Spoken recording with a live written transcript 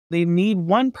They need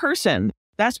one person.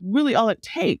 That's really all it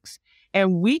takes.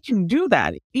 And we can do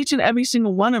that. Each and every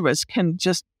single one of us can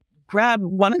just grab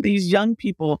one of these young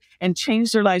people and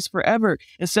change their lives forever.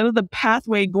 Instead of the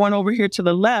pathway going over here to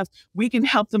the left, we can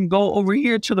help them go over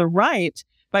here to the right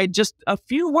by just a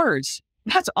few words.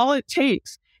 That's all it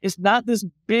takes. It's not this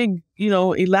big,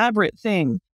 elaborate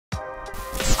thing.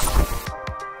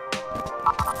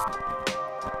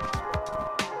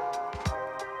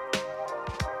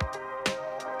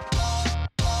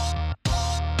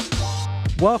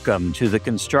 Welcome to the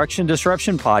Construction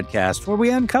Disruption Podcast, where we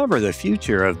uncover the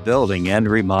future of building and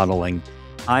remodeling.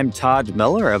 I'm Todd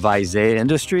Miller of Isaiah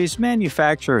Industries,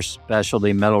 manufacturer of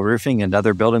specialty metal roofing and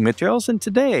other building materials. And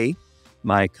today,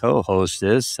 my co-host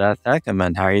is Seth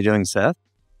Eckerman. How are you doing, Seth?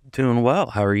 Doing well.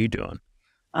 How are you doing?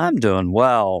 I'm doing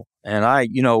well. And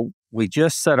we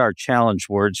just set our challenge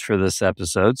words for this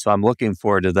episode, so I'm looking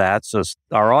forward to that. So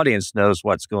our audience knows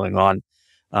what's going on.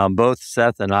 Both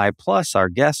Seth and I, plus our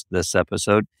guest this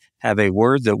episode, have a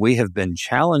word that we have been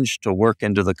challenged to work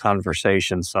into the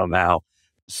conversation somehow.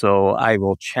 So I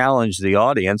will challenge the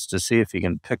audience to see if you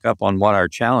can pick up on what our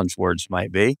challenge words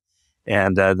might be.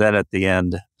 And then at the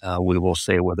end, we will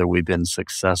say whether we've been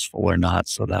successful or not.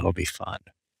 So that'll be fun.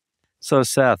 So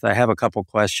Seth, I have a couple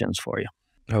questions for you.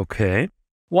 Okay.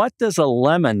 What does a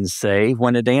lemon say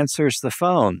when it answers the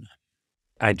phone?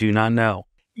 I do not know.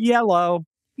 Yellow.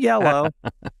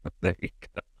 There you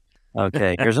go.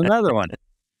 Okay, here's another one.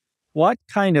 What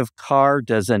kind of car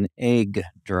does an egg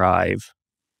drive?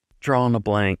 Drawing a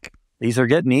blank. These are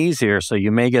getting easier, so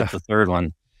you may get the third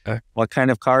one. What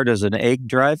kind of car does an egg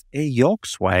drive? A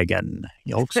Volkswagen.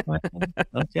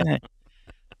 Okay.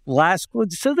 Last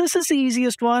one. So this is the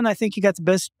easiest one. I think you got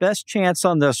the best chance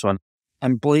on this one.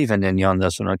 I'm believing in you on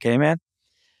this one, okay, man?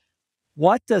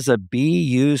 What does a bee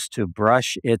use to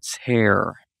brush its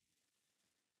hair?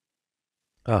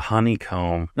 A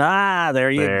honeycomb.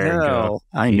 There you go.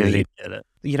 I knew you did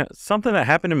it. Something that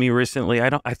happened to me recently,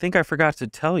 I think I forgot to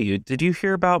tell you. Did you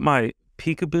hear about my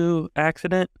peekaboo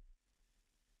accident?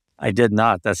 I did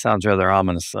not. That sounds rather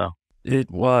ominous, though.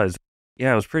 It was.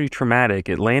 Yeah, it was pretty traumatic.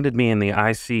 It landed me in the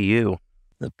ICU.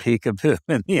 The peekaboo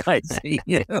in the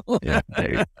ICU. Yeah,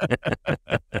 there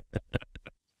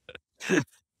you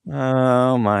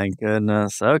Oh, my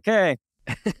goodness. Okay.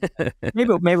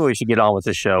 Maybe we should get on with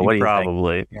the show. What do you think?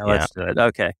 Probably. Yeah, let's do it.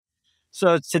 Okay.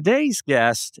 So today's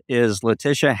guest is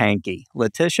Letitia Hanke.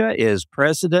 Letitia is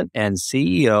president and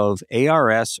CEO of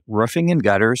ARS Roofing and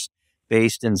Gutters,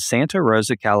 based in Santa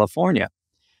Rosa, California.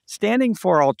 Standing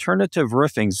for Alternative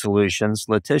Roofing Solutions,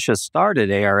 Letitia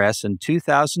started ARS in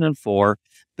 2004,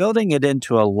 building it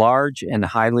into a large and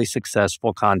highly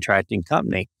successful contracting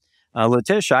company.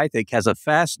 Letitia, I think, has a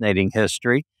fascinating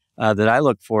history that I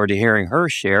look forward to hearing her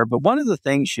share. But one of the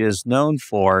things she is known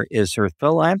for is her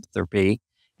philanthropy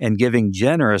and giving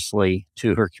generously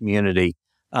to her community.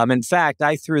 In fact,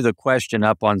 I threw the question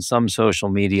up on some social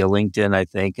media, LinkedIn, I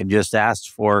think, and just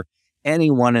asked for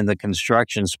anyone in the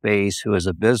construction space who is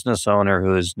a business owner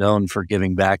who is known for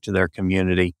giving back to their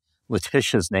community.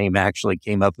 Letitia's name actually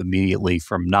came up immediately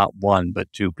from not one,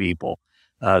 but two people.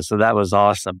 So that was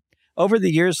awesome. Over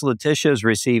the years, Letitia has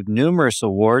received numerous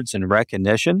awards and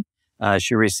recognition.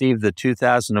 She received the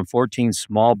 2014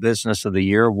 Small Business of the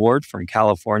Year Award from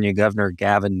California Governor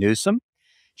Gavin Newsom.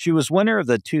 She was winner of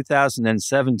the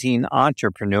 2017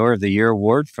 Entrepreneur of the Year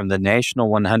Award from the National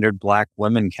 100 Black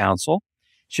Women Council.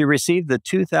 She received the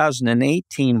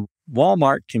 2018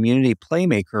 Walmart Community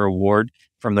Playmaker Award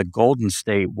from the Golden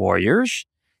State Warriors.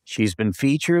 She's been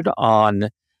featured on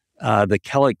the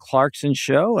Kelly Clarkson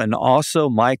Show and also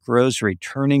Mike Rowe's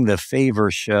Returning the Favor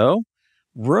show.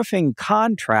 Roofing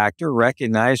Contractor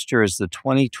recognized her as the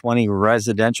 2020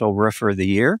 Residential Roofer of the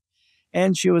Year.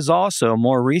 And she was also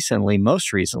most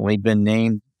recently been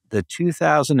named the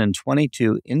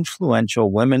 2022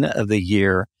 Influential Women of the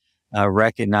Year,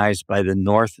 recognized by the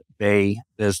North Bay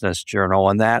Business Journal.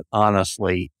 And that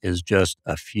honestly is just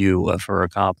a few of her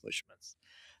accomplishments.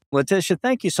 Letitia,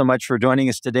 thank you so much for joining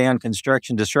us today on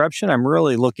Construction Disruption. I'm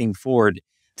really looking forward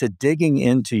to digging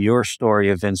into your story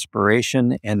of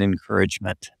inspiration and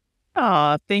encouragement.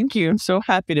 Thank you. I'm so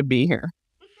happy to be here.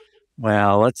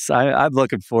 Well, I'm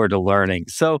looking forward to learning.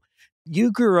 So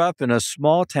you grew up in a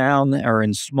small town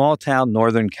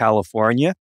Northern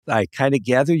California. I kind of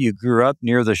gather you grew up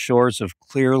near the shores of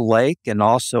Clear Lake and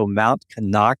also Mount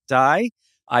Konocti.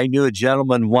 I knew a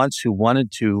gentleman once who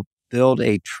wanted to build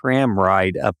a tram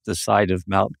ride up the side of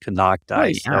Mount Konocti. Oh,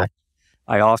 yeah. So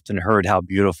I often heard how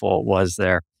beautiful it was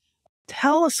there.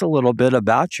 Tell us a little bit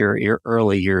about your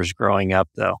early years growing up,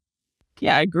 though.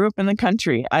 Yeah, I grew up in the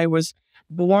country. I was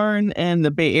born in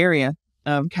the Bay Area,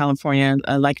 of California,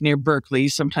 like near Berkeley.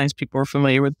 Sometimes people are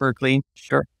familiar with Berkeley.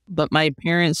 Sure. But my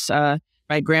parents,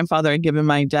 my grandfather had given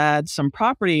my dad some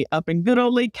property up in good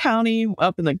old Lake County,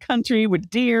 up in the country with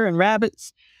deer and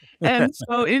rabbits. And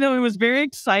so, it was very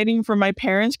exciting for my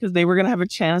parents because they were going to have a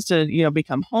chance to,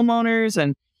 become homeowners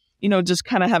and, just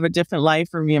kind of have a different life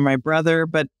for me and my brother.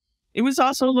 But it was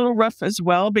also a little rough as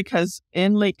well because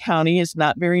in Lake County, it's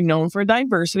not very known for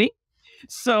diversity.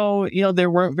 So,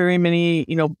 there weren't very many,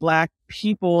 Black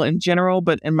people in general,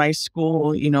 but in my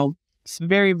school, it's a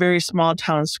very, very small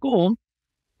town school,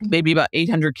 maybe about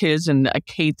 800 kids in a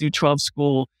K through 12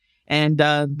 school. And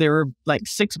there were like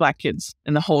 6 Black kids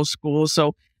in the whole school.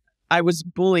 So I was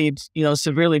bullied,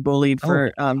 severely bullied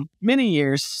for many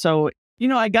years. So,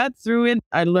 I got through it.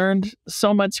 I learned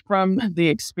so much from the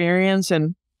experience.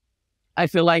 And I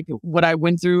feel like what I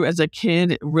went through as a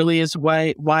kid really is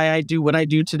why I do what I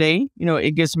do today.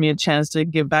 It gives me a chance to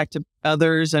give back to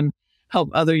others and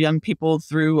help other young people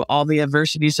through all the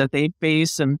adversities that they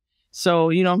face. And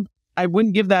so, I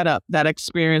wouldn't give that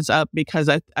experience up because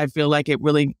I feel like it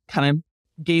really kind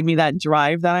of gave me that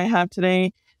drive that I have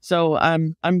today. So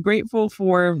I'm grateful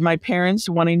for my parents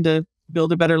wanting to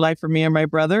build a better life for me and my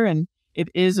brother. And it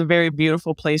is a very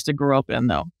beautiful place to grow up in,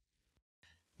 though.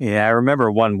 Yeah, I remember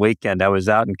one weekend I was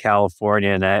out in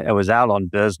California and I was out on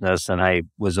business and I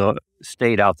was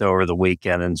stayed out there over the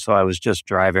weekend. And so I was just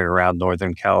driving around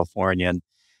Northern California. And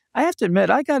I have to admit,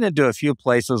 I got into a few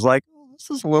places like, this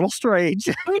is a little strange.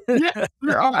 Yeah,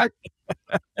 there are.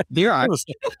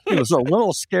 It was a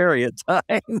little scary at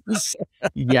times.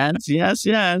 Yes.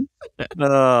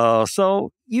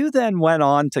 So you then went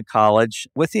on to college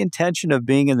with the intention of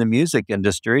being in the music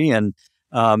industry and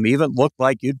even looked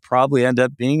like you'd probably end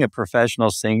up being a professional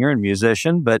singer and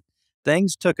musician. But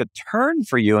things took a turn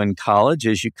for you in college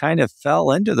as you kind of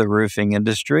fell into the roofing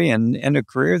industry and a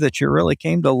career that you really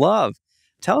came to love.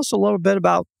 Tell us a little bit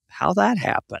about how that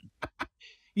happened.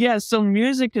 Yeah, so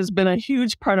music has been a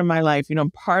huge part of my life.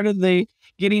 Part of the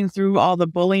getting through all the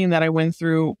bullying that I went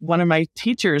through, one of my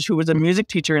teachers, who was a music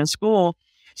teacher in school,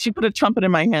 she put a trumpet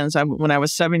in my hands when I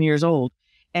was 7 years old.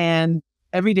 And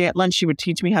every day at lunch, she would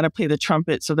teach me how to play the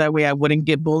trumpet so that way I wouldn't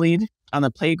get bullied on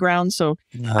the playground. So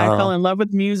I fell in love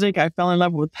with music. I fell in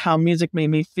love with how music made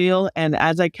me feel. And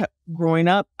as I kept growing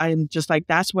up, I'm just like,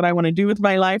 that's what I want to do with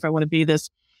my life. I want to be this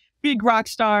big rock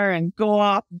star and go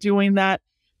off doing that.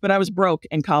 But I was broke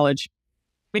in college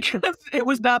because it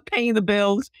was not paying the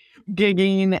bills,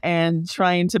 gigging and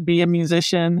trying to be a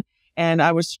musician. And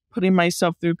I was putting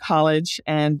myself through college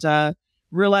and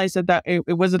realized that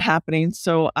it wasn't happening.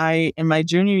 So in my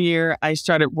junior year, I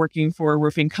started working for a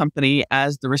roofing company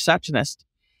as the receptionist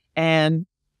and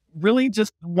really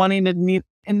just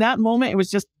in that moment, it was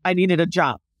just, I needed a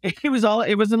job. It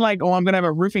wasn't like, oh, I'm going to have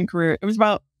a roofing career. It was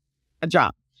about a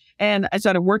job. And I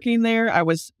started working there. I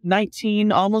was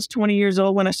 19, almost 20 years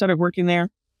old when I started working there.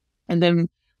 And then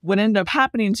what ended up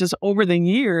happening just over the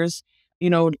years,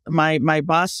 my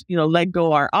boss, let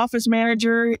go our office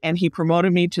manager and he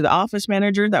promoted me to the office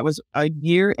manager. That was a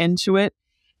year into it.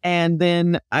 And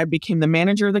then I became the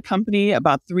manager of the company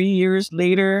about 3 years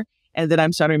later. And then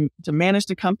I'm starting to manage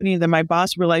the company. And then my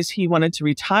boss realized he wanted to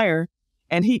retire.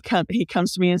 And he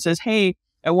comes to me and says, hey,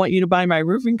 I want you to buy my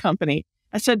roofing company.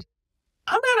 I said,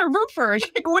 I'm not a roofer.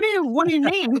 Like, what do you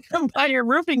mean buy your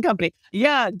roofing company?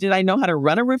 Yeah. Did I know how to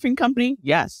run a roofing company?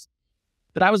 Yes.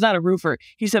 But I was not a roofer.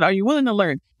 He said, are you willing to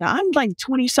learn? Now I'm like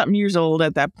 20 something years old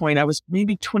at that point. I was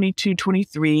maybe 22,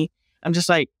 23. I'm just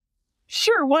like,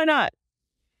 sure, why not?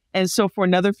 And so for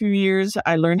another few years,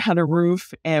 I learned how to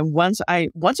roof. And once I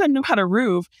knew how to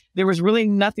roof, there was really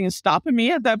nothing stopping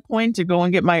me at that point to go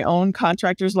and get my own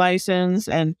contractor's license.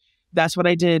 And that's what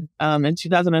I did. In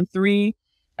 2003,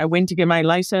 I went to get my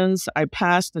license. I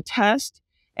passed the test.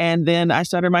 And then I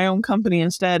started my own company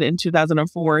instead in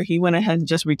 2004. He went ahead and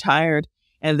just retired.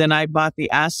 And then I bought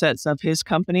the assets of his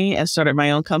company and started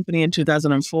my own company in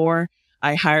 2004.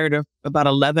 I hired about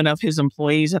 11 of his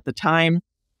employees at the time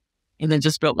and then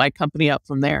just built my company up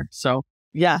from there. So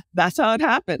yeah, that's how it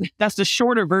happened. That's the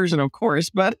shorter version, of course,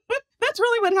 but that's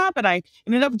really what happened. I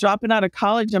ended up dropping out of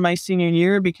college in my senior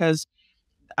year because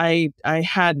I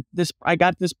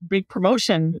got this big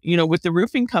promotion, with the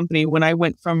roofing company. When I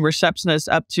went from receptionist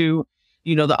up to,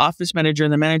 the office manager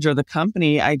and the manager of the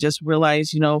company, I just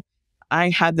realized, I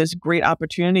had this great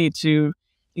opportunity to,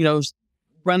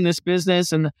 run this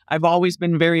business. And I've always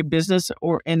been very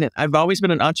and I've always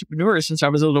been an entrepreneur since I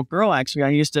was a little girl. Actually, I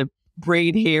used to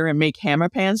braid hair and make hammer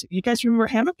pants. You guys remember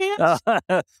hammer pants?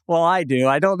 Well, I do.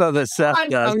 I don't know that Seth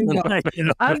does.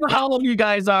 I don't know how old you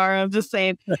guys are. I'm just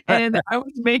saying. And I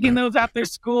was making those after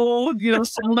school,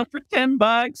 selling them for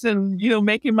 $10 and,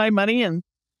 making my money. And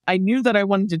I knew that I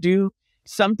wanted to do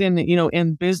something,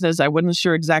 in business. I wasn't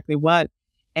sure exactly what.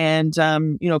 And,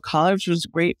 college was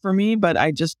great for me, but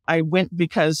I went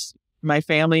because my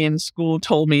family and school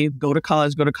told me, go to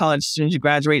college as soon as you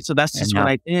graduate. So that's just what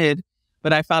I did.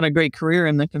 But I found a great career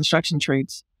in the construction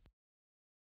trades.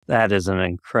 That is an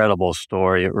incredible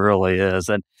story. It really is.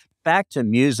 And back to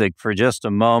music for just a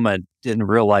moment. Didn't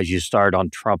realize you started on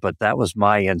trumpet. That was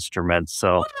my instrument.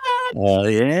 So,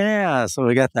 yeah. So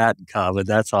we got that in common.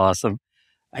 That's awesome.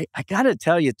 I got to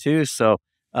tell you too. So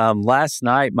last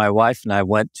night, my wife and I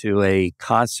went to a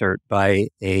concert by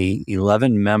a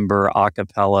 11-member a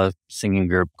cappella singing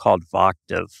group called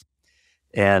Voctave.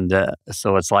 And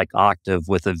so it's like octave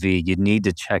with a V. You need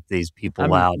to check these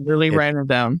people out. Really writing them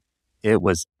down. It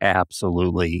was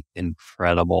absolutely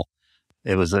incredible.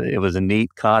 It was a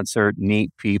neat concert,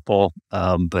 neat people,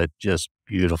 but just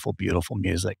beautiful, beautiful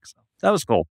music. So that was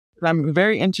cool. I'm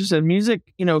very interested in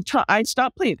music. I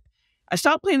stopped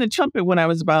playing the trumpet when I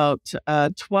was about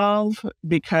 12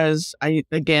 because I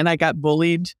got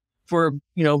bullied for,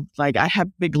 I have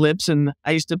big lips and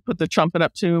I used to put the trumpet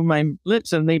up to my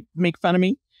lips and they make fun of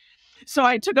me. So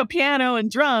I took a piano and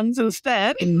drums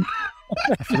instead. And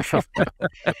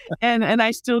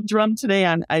I still drum today.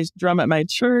 I drum at my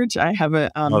church. I have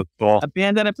a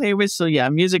band that I play with. So yeah,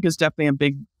 music is definitely a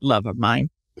big love of mine.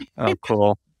 Oh,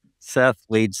 cool. Seth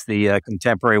leads the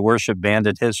contemporary worship band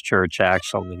at his church,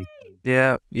 actually.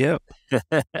 Yeah.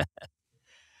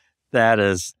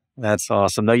 That's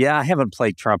awesome. No, yeah, I haven't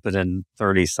played trumpet in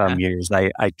 30-some years.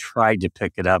 I tried to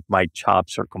pick it up. My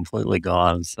chops are completely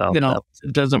gone. So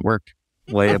it doesn't work.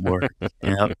 Way it worked.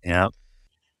 Yeah.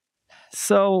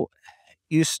 So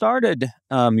you started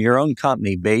your own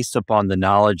company based upon the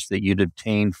knowledge that you'd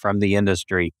obtained from the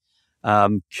industry.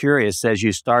 Curious, as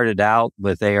you started out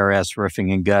with ARS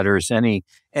Roofing and Gutters,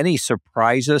 any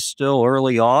surprises still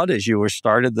early on as you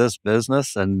started this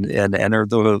business and entered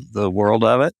the world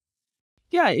of it?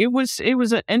 Yeah, it was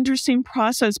an interesting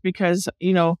process because,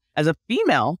 as a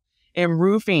female in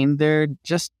roofing, there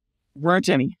just weren't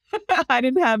any. I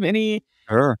didn't have any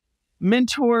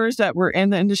mentors that were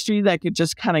in the industry that could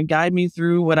just kind of guide me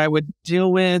through what I would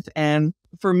deal with. And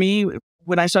for me,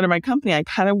 when I started my company, I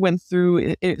kind of went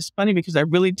through, it's funny because I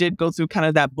really did go through kind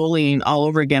of that bullying all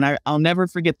over again. I'll never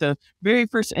forget the very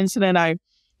first incident.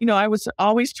 I was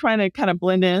always trying to kind of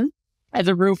blend in as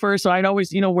a roofer. So I'd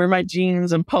always, wear my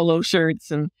jeans and polo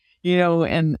shirts and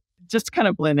just kind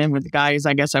of blend in with the guys,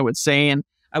 I guess I would say. And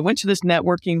I went to this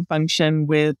networking function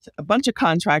with a bunch of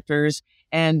contractors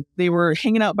and they were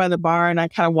hanging out by the bar and I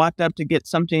kind of walked up to get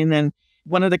something and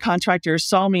one of the contractors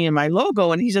saw me and my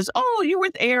logo and he says, "Oh, you're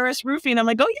with ARS Roofing." I'm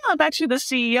like, "Oh yeah, I'm actually the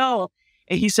CEO."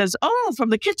 And he says, "Oh,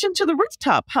 from the kitchen to the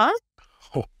rooftop, huh?"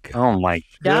 Oh my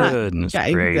goodness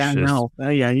gracious.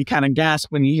 You kind of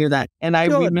gasp when you hear that. And I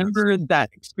remember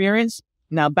that experience.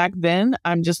 Now, back then,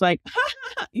 I'm just like,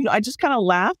 I just kind of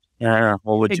laughed. Yeah.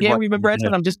 Well, remember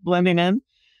and I'm just blending in.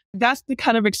 That's the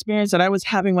kind of experience that I was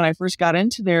having when I first got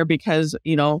into there because,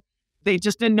 they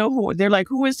just didn't know they're like,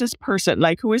 who is this person?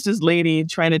 Like, who is this lady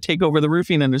trying to take over the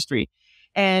roofing industry?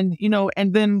 And,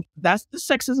 and then that's the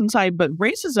sexism side. But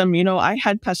racism, I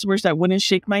had customers that wouldn't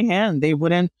shake my hand. They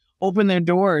wouldn't open their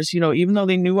doors, even though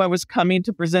they knew I was coming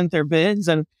to present their bids.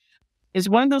 And it's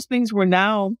one of those things where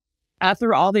now,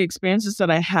 after all the experiences that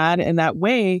I had in that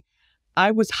way, I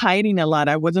was hiding a lot.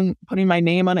 I wasn't putting my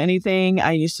name on anything.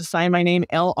 I used to sign my name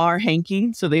L.R.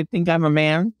 Hanke, so they'd think I'm a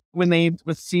man when they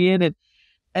would see it.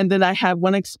 And then I had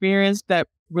one experience that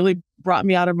really brought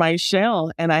me out of my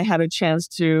shell. And I had a chance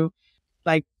to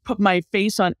put my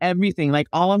face on everything, like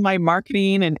all of my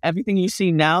marketing and everything you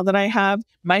see now that I have.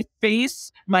 My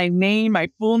face, my name, my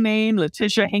full name,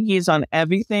 Letitia Hanke is on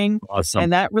everything. Awesome.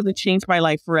 And that really changed my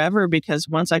life forever because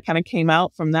once I kind of came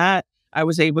out from that, I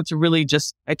was able to really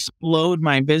just explode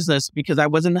my business because I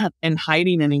wasn't in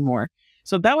hiding anymore.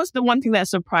 So that was the one thing that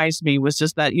surprised me was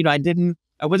just that,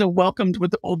 I wasn't welcomed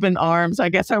with open arms. I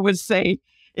guess I would say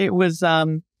it was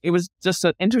just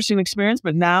an interesting experience,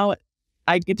 but now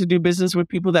I get to do business with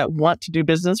people that want to do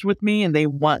business with me and they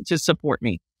want to support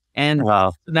me. And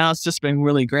now it's just been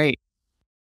really great.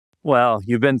 Well,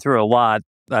 you've been through a lot.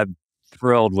 I'm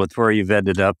thrilled with where you've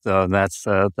ended up, though. And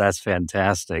that's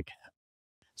fantastic.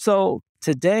 So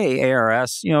today,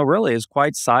 ARS, really is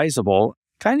quite sizable.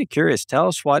 Kind of curious. Tell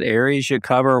us what areas you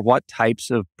cover, what types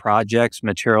of projects,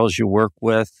 materials you work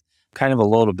with, kind of a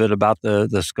little bit about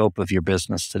the scope of your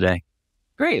business today.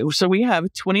 Great. So we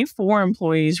have 24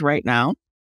 employees right now.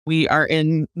 We are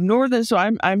in northern, so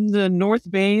I'm the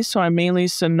North Bay, so I'm mainly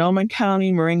Sonoma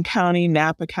County, Marin County,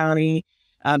 Napa County,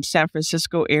 San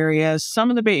Francisco area,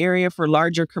 some of the Bay Area for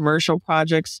larger commercial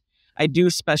projects. I do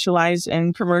specialize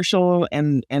in commercial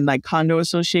and like condo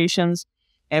associations,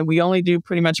 and we only do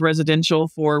pretty much residential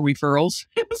for referrals.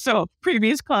 So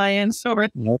previous clients, or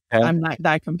Okay. I'm not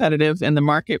that competitive in the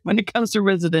market when it comes to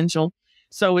residential.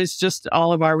 So it's just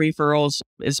all of our referrals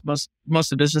is most of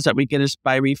the business that we get is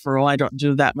by referral. I don't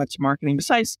do that much marketing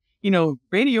besides,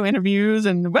 radio interviews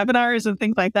and webinars and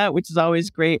things like that, which is always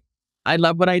great. I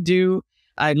love what I do.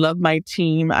 I love my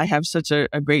team. I have such a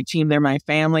great team. They're my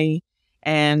family.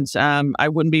 And I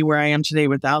wouldn't be where I am today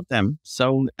without them.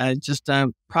 So just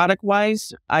product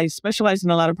wise, I specialize in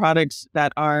a lot of products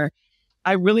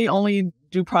I really only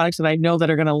do products that I know that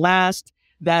are going to last,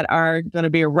 that are going to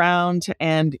be around.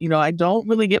 And, I don't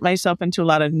really get myself into a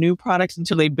lot of new products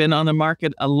until they've been on the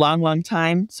market a long, long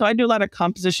time. So I do a lot of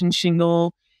composition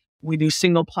shingle. We do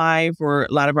single ply for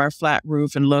a lot of our flat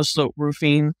roof and low slope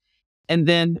roofing. And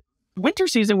then winter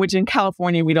season, which in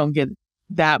California, we don't get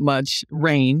that much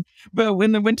rain. But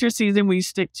when the winter season, we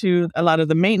stick to a lot of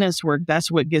the maintenance work.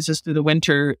 That's what gets us through the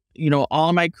winter.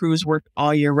 All my crews work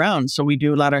all year round. So we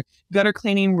do a lot of gutter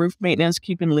cleaning, roof maintenance,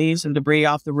 keeping leaves and debris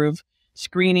off the roof,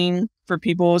 screening for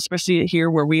people, especially here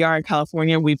where we are in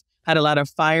California. We've had a lot of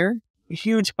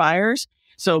huge fires.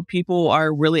 So people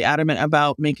are really adamant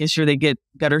about making sure they get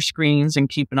gutter screens and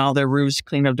keeping all their roofs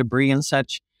clean of debris and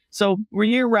such. So we're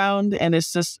year round, and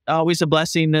it's just always a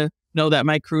blessing to know that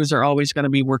my crews are always going to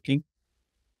be working.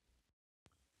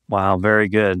 Wow, very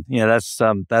good. Yeah,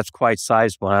 that's quite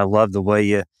sizable. I love the way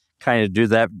you kind of do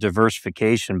that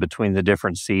diversification between the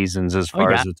different seasons as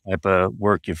far as the type of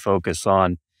work you focus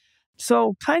on.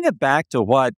 So kind of back to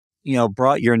what,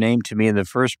 brought your name to me in the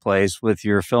first place with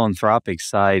your philanthropic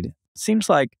side. Seems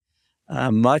like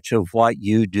much of what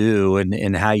you do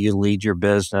and how you lead your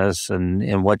business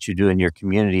and what you do in your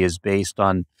community is based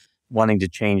on wanting to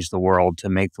change the world, to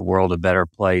make the world a better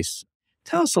place.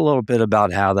 Tell us a little bit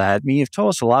about how that, I mean, you've told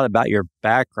us a lot about your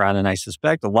background, and I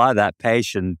suspect a lot of that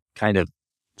passion kind of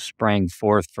sprang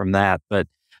forth from that, but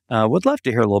would love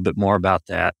to hear a little bit more about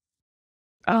that.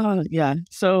 Yeah.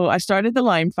 So I started the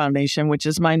Lime Foundation, which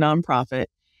is my nonprofit.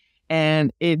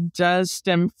 And it does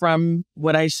stem from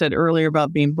what I said earlier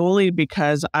about being bullied,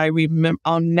 because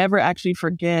I'll never actually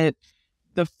forget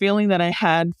the feeling that I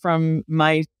had from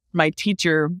my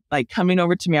teacher, like coming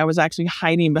over to me. I was actually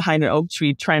hiding behind an oak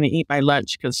tree trying to eat my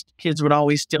lunch because kids would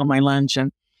always steal my lunch.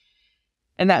 And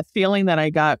that feeling that I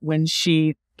got when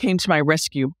she came to my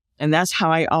rescue. And that's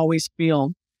how I always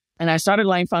feel. And I started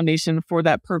Lime Foundation for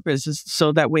that purpose, is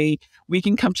so that way we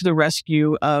can come to the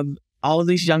rescue of all of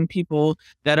these young people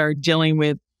that are dealing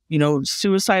with,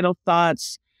 suicidal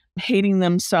thoughts, hating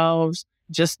themselves,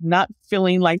 just not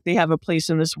feeling like they have a place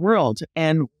in this world.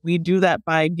 And we do that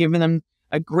by giving them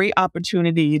a great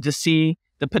opportunity to see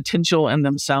the potential in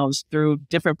themselves through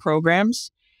different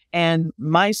programs. And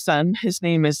my son, his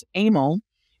name is Emil,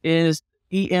 is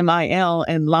Emil,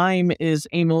 and Lime is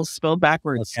Emil spelled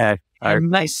backwards. Okay.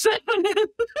 And my son,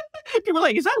 people are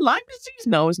like, is that Lyme disease?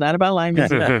 No, it's not about Lyme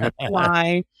disease.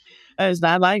 Why? It's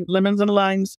not like lemons and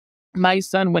limes. My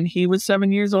son, when he was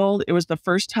 7 years old, it was the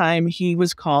first time he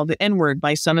was called the N-word.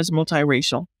 My son is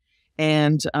multiracial.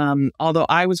 And although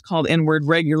I was called N-word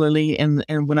regularly and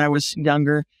when I was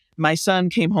younger, my son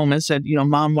came home and said,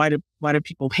 Mom, why do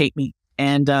people hate me?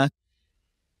 And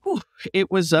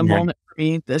it was a moment for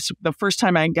me. The first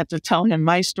time I got to tell him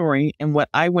my story and what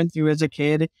I went through as a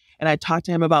kid. And I talked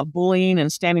to him about bullying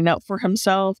and standing up for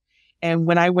himself. And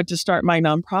when I went to start my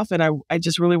nonprofit, I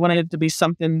just really wanted it to be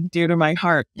something dear to my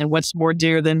heart. And what's more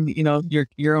dear than,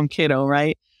 your own kiddo,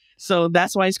 right? So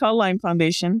that's why it's called Lime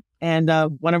Foundation. And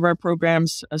one of our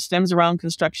programs stems around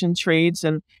construction trades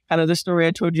and kind of the story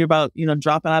I told you about,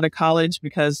 dropping out of college,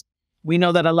 because we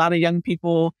know that a lot of young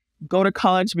people go to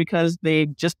college because they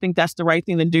just think that's the right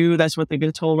thing to do. That's what they've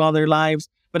been told all their lives,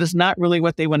 but it's not really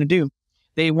what they want to do.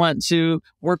 They want to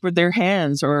work with their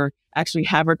hands or actually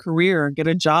have a career, get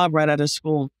a job right out of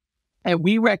school. And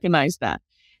we recognize that.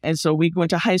 And so we go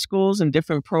into high schools and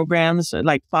different programs,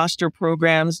 like foster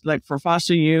programs, like for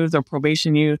foster youth or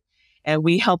probation youth. And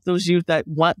we help those youth that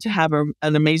want to have an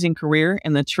amazing career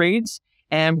in the trades.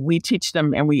 And we teach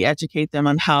them and we educate them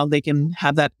on how they can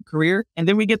have that career. And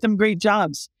then we get them great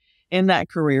jobs in that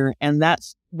career. And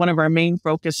that's one of our main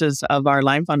focuses of our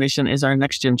Lime Foundation, is our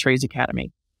Next Gen Trades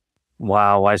Academy.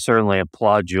 Wow, I certainly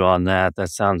applaud you on that.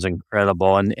 That sounds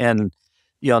incredible. And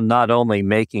not only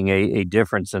making a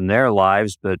difference in their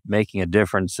lives, but making a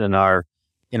difference in our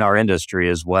industry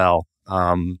as well.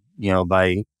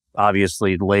 by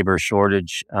obviously labor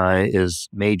shortage is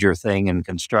major thing in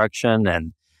construction,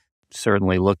 and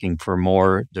certainly looking for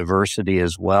more diversity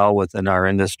as well within our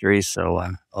industry.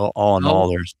 So all in all,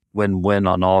 there's win-win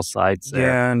on all sides there.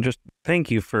 Yeah, and just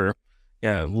thank you for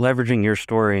leveraging your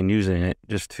story and using it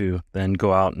just to then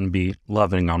go out and be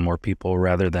loving on more people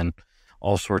rather than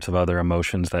all sorts of other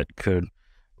emotions that could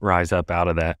rise up out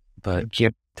of that. But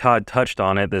Todd touched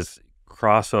on it, this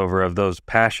crossover of those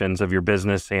passions of your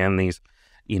business and these,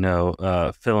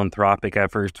 philanthropic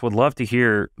efforts. Would love to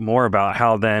hear more about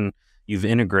how then you've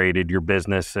integrated your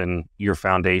business and your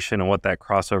foundation and what that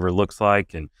crossover looks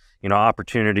like, and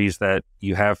opportunities that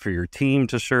you have for your team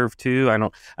to serve too. I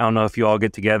don't know if you all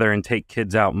get together and take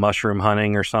kids out mushroom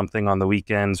hunting or something on the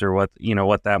weekends, or what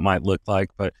that might look like,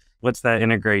 but what's that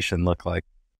integration look like?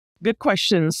 Good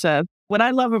question, Seth. What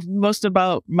I love most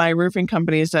about my roofing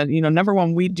company is that, number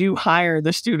one, we do hire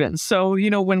the students. So,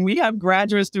 when we have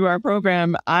graduates through our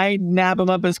program, I nab them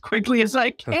up as quickly as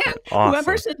I can. Awesome.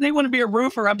 Whoever said they want to be a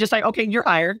roofer, I'm just like, okay, you're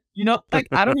hired.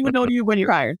 I don't even know you when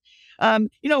you're hired.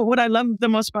 What I love the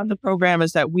most about the program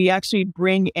is that we actually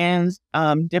bring in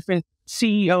different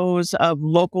CEOs of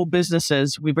local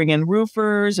businesses. We bring in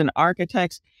roofers and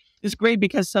architects. It's great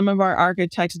because some of our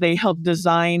architects, they help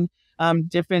design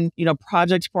different,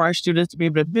 projects for our students to be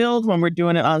able to build when we're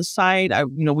doing it on site.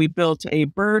 We built a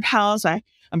birdhouse. I'm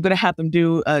going to have them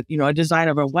do, a design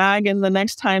of a wagon the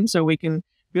next time so we can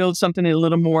build something a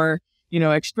little more,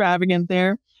 extravagant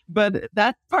there. But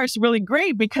that part's really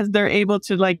great because they're able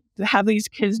to have these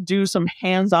kids do some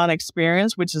hands-on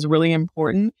experience, which is really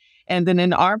important. And then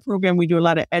in our program, we do a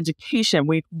lot of education.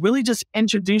 We really just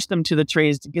introduce them to the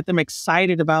trades to get them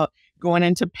excited about going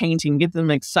into painting, get them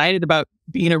excited about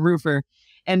being a roofer.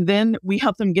 And then we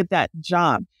help them get that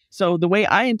job. So the way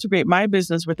I integrate my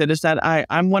business with it is that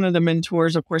I'm one of the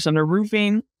mentors, of course, under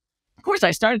roofing. Of course,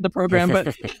 I started the program,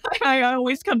 but I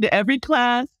always come to every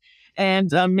class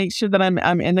and make sure that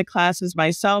I'm in the classes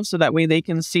myself, so that way they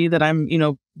can see that I'm,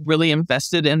 really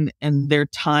invested in their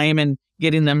time and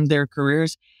getting them their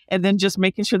careers. And then just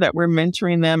making sure that we're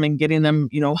mentoring them and getting them,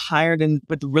 hired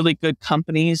with really good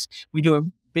companies. We do a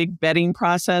big vetting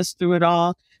process through it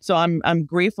all. So I'm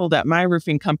grateful that my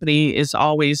roofing company is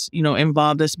always,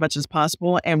 involved as much as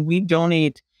possible. And we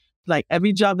donate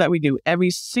every job that we do, every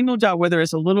single job, whether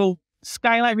it's a little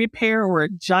skylight repair or a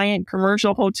giant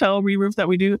commercial hotel re-roof that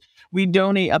we do, we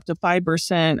donate up to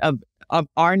 5% of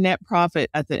our net profit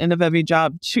at the end of every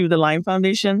job to the Lime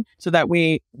Foundation. So that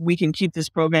way we can keep this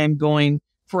program going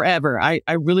forever. I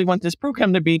really want this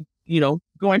program to be,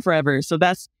 going forever. So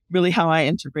that's really how I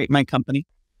integrate my company.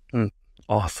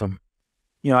 Awesome.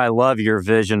 I love your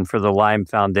vision for the Lime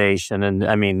Foundation. And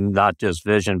I mean, not just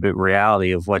vision, but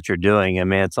reality of what you're doing. I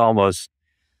mean, it's almost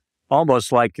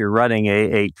like you're running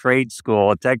a trade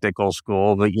school, a technical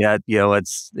school, but yet,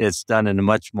 it's done in a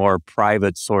much more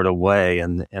private sort of way.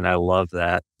 And I love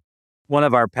that. One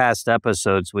of our past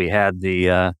episodes, we had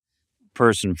the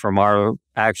person from our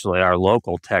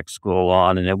local tech school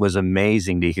on, and it was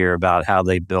amazing to hear about how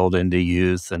they build into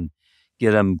youth and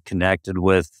get them connected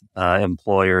with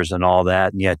employers and all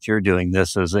that. And yet you're doing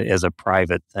this as a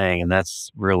private thing, and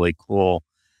that's really cool.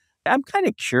 I'm kind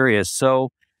of curious.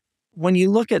 So when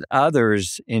you look at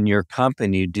others in your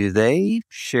company, do they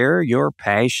share your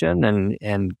passion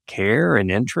and care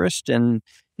and interest in,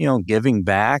 giving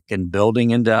back and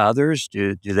building into others?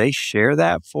 Do they share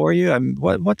that for you? I mean,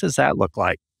 what does that look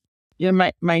like? Yeah,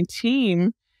 my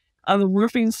team on the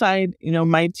roofing side,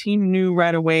 my team knew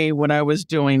right away what I was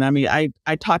doing. I mean,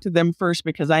 I talked to them first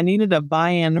because I needed a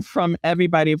buy-in from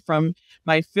everybody, from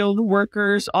my field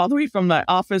workers all the way from the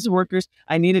office workers.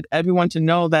 I needed everyone to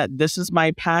know that this is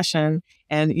my passion.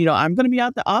 And, I'm going to be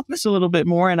out the office a little bit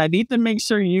more, and I need to make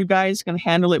sure you guys can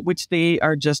handle it, which they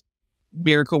are just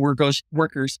miracle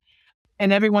workers.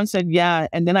 And everyone said, yeah.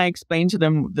 And then I explained to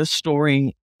them the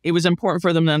story. It was important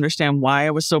for them to understand why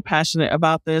I was so passionate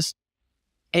about this.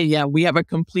 And yeah, we have a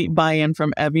complete buy-in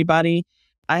from everybody.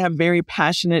 My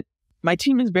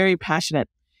team is very passionate,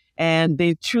 and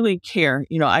they truly care.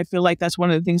 I feel like that's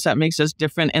one of the things that makes us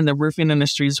different in the roofing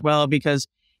industry as well, because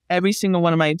every single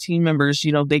one of my team members,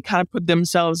 they kind of put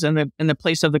themselves in the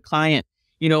place of the client.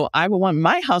 I would want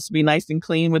my house to be nice and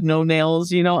clean with no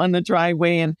nails, on the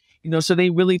driveway. And, so they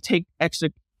really take extra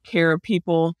care of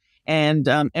people. And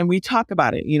we talk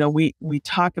about it. We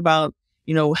talk about,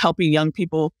 helping young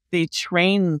people. They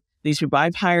train these people.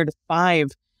 I've hired 5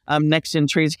 Next Gen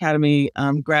Trades Academy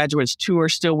graduates. 2 are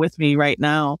still with me right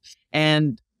now.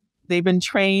 And they've been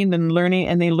trained and learning,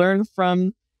 and they learn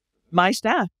from my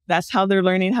staff. That's how they're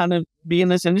learning how to be in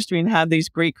this industry and have these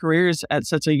great careers at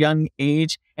such a young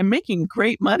age and making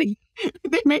great money.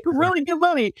 They make really good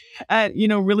money at,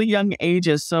 really young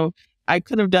ages. So I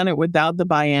could have done it without the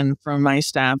buy-in from my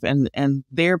staff and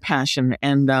their passion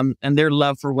and their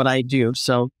love for what I do.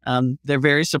 So they're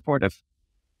very supportive.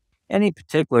 Any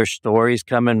particular stories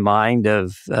come in mind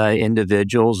of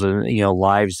individuals and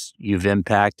lives you've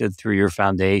impacted through your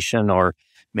foundation, or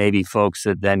maybe folks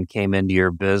that then came into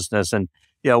your business? And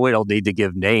we don't need to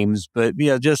give names, but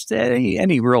just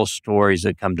any real stories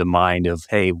that come to mind of,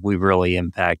 hey, we really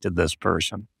impacted this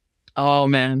person. Oh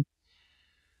man.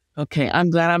 Okay, I'm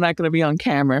glad I'm not going to be on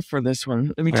camera for this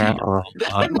one. Let me tell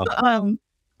you.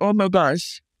 Oh my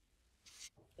gosh.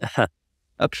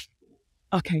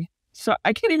 Okay. So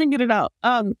I can't even get it out.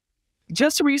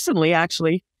 Just recently,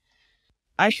 actually,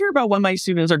 I hear about what my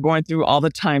students are going through all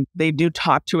the time. They do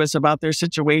talk to us about their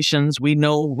situations. We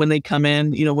know when they come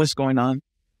in, what's going on.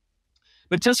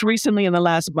 But just recently in the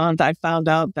last month, I found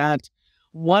out that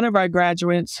one of our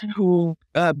graduates who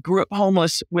grew up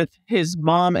homeless with his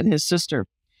mom and his sister,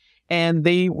 and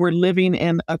they were living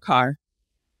in a car.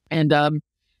 And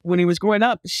when he was growing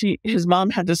up, his mom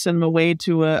had to send him away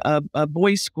to a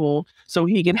boys' school so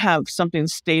he could have something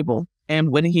stable.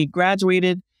 And when he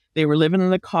graduated, they were living in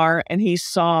the car, and he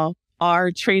saw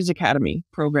our Trades Academy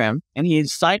program, and he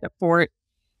signed up for it,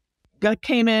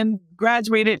 came in,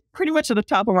 graduated pretty much at the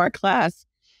top of our class.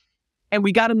 And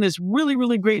we got him this really,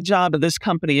 really great job at this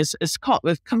company.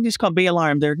 The company's called Bay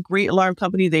Alarm. They're a great alarm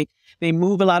company. They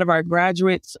move a lot of our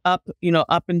graduates up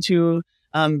into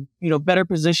better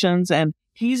positions. And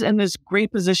he's in this great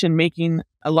position, making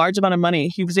a large amount of money.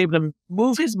 He was able to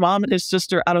move his mom and his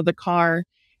sister out of the car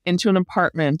into an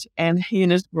apartment, and he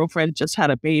and his girlfriend just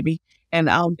had a baby. And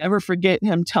I'll never forget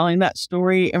him telling that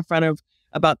story in front of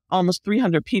about almost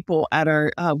 300 people at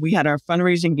we had our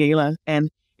fundraising gala. And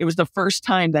it was the first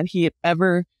time that he had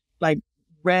ever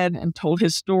read and told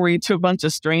his story to a bunch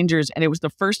of strangers. And it was the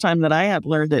first time that I had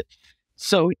learned it.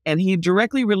 So, and he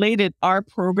directly related our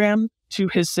program to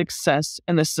his success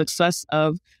and the success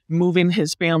of moving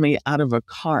his family out of a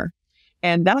car.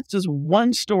 And that's just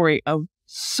one story of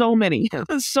so many,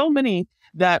 so many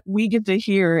that we get to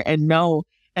hear and know.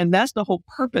 And that's the whole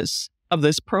purpose of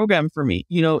this program for me,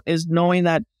 is knowing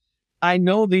that I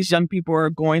know these young people are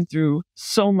going through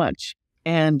so much,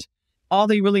 and all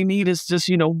they really need is just,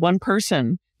 one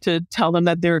person to tell them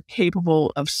that they're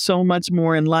capable of so much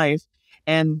more in life.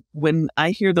 And when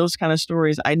I hear those kind of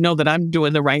stories, I know that I'm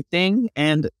doing the right thing,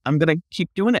 and I'm going to keep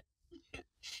doing it.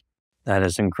 That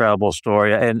is an incredible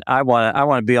story. And I want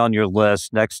to be on your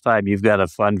list next time you've got a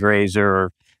fundraiser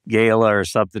or gala or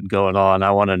something going on. I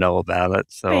want to know about it.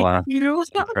 So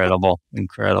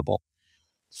incredible.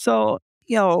 So,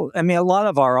 a lot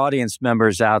of our audience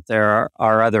members out there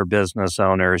are other business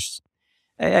owners.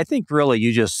 I think really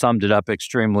you just summed it up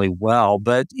extremely well.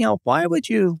 But, why would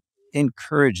you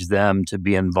encourage them to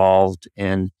be involved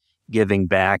in giving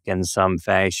back in some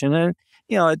fashion? And,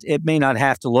 it may not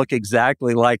have to look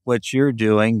exactly like what you're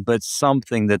doing, but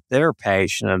something that they're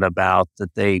passionate about,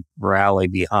 that they rally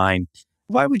behind.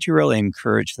 Why would you really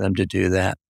encourage them to do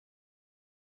that?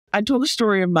 I told the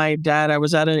story of my dad. I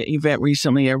was at an event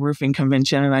recently, a roofing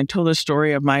convention, and I told the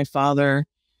story of my father,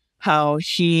 how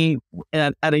he,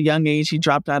 at a young age, he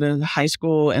dropped out of high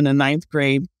school in the 9th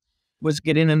grade, was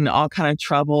getting in all kind of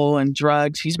trouble and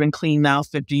drugs. He's been clean now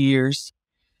 50 years.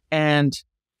 And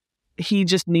he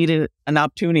just needed an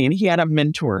opportunity. And he had a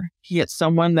mentor. He had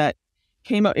someone that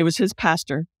came up. It was his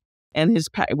pastor. And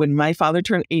when my father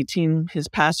turned 18, his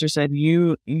pastor said,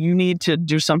 you need to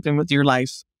do something with your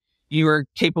life. You are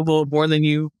capable of more than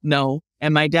you know.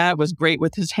 And my dad was great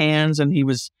with his hands, and he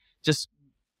was just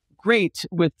great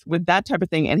with that type of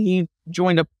thing. And he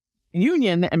joined a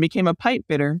union and became a pipe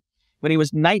fitter when he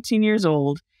was 19 years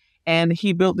old. And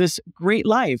he built this great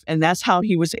life. And that's how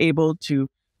he was able to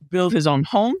build his own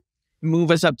home,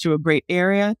 move us up to a great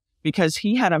area, because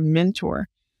he had a mentor.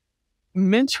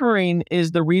 Mentoring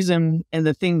is the reason and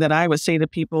the thing that I would say to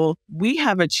people. We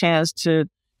have a chance to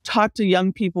talk to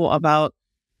young people about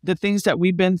the things that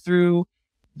we've been through,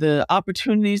 the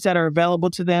opportunities that are available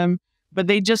to them, but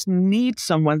they just need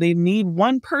someone. They need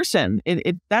one person.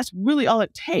 That's really all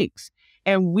it takes.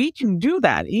 And we can do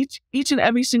that. Each and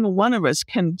every single one of us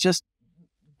can just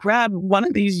grab one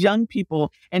of these young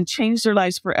people and change their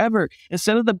lives forever.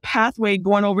 Instead of the pathway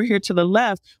going over here to the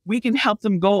left, we can help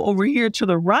them go over here to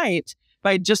the right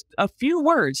by just a few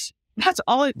words. That's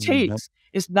all it takes.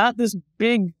 It's not this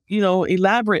big,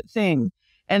 elaborate thing.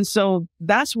 And so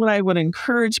that's what I would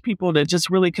encourage people to just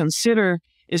really consider,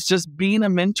 is just being a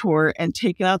mentor and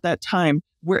taking out that time.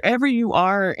 Wherever you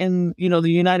are in,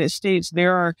 the United States,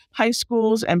 there are high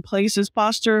schools and places,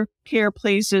 foster care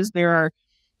places, there are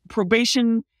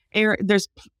probation area, there's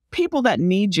people that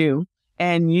need you,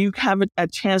 and you have a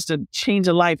chance to change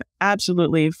a life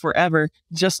absolutely forever,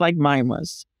 just like mine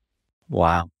was.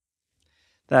 Wow.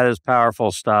 That is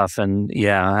powerful stuff. And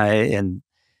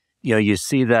you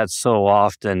see that so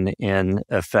often in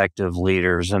effective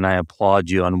leaders, and I applaud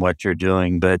you on what you're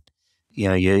doing. But,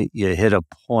 you hit a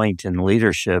point in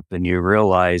leadership and you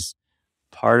realize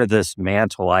part of this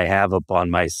mantle I have upon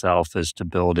myself is to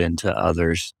build into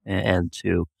others and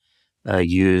to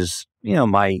use,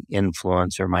 my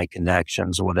influence or my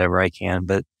connections or whatever I can.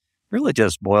 But really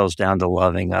just boils down to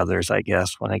loving others, I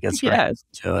guess, when it gets right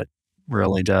to it.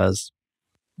 Really does.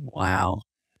 Wow.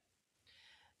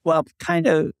 Well, kind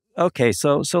of, okay,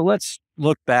 so let's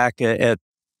look back at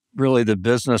really the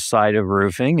business side of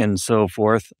roofing and so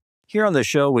forth. Here on the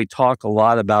show, we talk a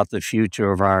lot about the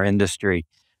future of our industry.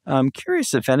 I'm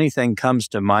curious if anything comes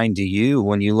to mind to you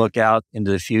when you look out into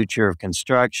the future of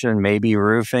construction, maybe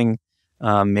roofing,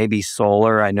 maybe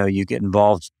solar. I know you get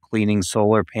involved cleaning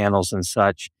solar panels and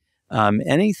such.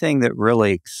 Anything that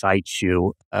really excites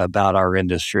you about our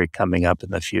industry coming up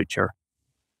in the future?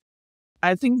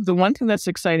 I think the one thing that's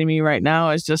exciting me right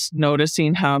now is just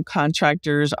noticing how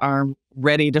contractors are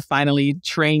ready to finally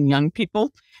train young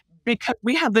people, because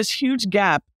we have this huge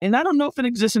gap. And I don't know if it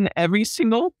exists in every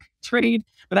single trade,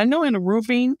 but I know in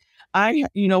roofing, I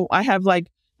have like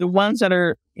the ones that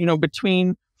are,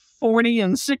 between 40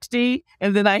 and 60.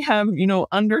 And then I have,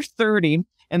 under 30.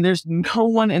 And there's no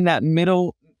one in that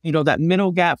middle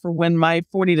gap for when my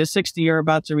 40 to 60 are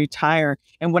about to retire.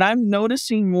 And what I'm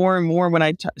noticing more and more when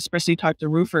I especially talk to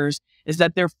roofers is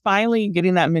that they're finally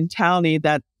getting that mentality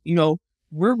that,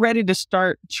 we're ready to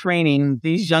start training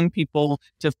these young people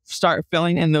to start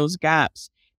filling in those gaps,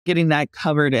 getting that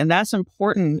covered. And that's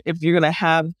important if you're going to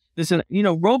have this,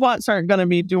 robots aren't going to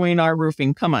be doing our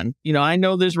roofing. Come on. I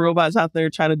know there's robots out there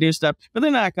trying to do stuff, but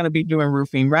they're not going to be doing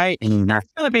roofing, right? Mm-hmm.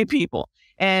 That's going to be people.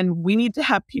 And we need to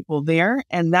have people there.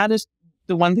 And that is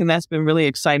the one thing that's been really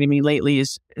exciting me lately,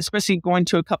 is especially going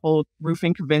to a couple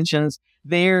roofing conventions.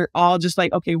 They're all just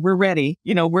like, okay, we're ready.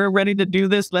 We're ready to do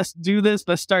this. Let's do this.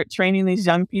 Let's start training these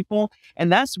young people.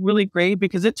 And that's really great,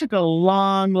 because it took a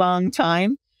long, long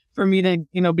time for me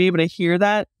to, be able to hear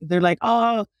that. They're like,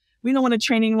 oh, we don't want to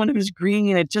train anyone who's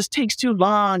green. It just takes too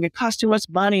long. It costs too much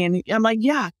money. And I'm like,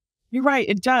 yeah, you're right.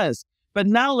 It does. But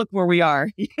now look where we are.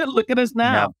 Look at us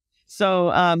now. Yep.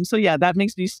 So yeah, that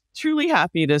makes me truly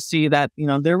happy to see that,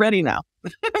 they're ready now.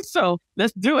 So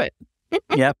let's do it.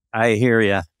 Yep, I hear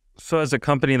you. So as a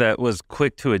company that was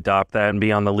quick to adopt that and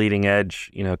be on the leading edge,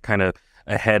 kind of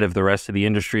ahead of the rest of the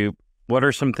industry, what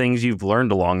are some things you've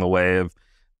learned along the way of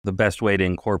the best way to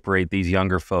incorporate these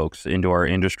younger folks into our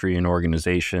industry and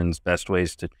organizations, best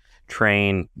ways to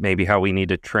train, maybe how we need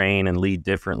to train and lead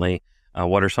differently?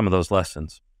 What are some of those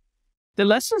lessons? The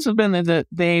lessons have been that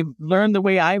they've learned the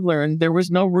way I've learned. There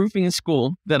was no roofing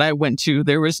school that I went to.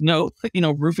 There was no,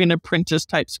 roofing apprentice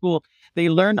type school. They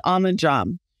learned on the job.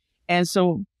 And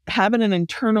so having an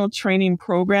internal training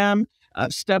program,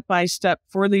 step by step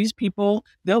for these people,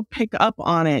 they'll pick up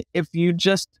on it if you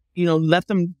just, let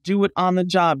them do it on the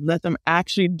job, let them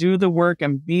actually do the work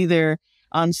and be there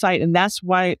on site. And that's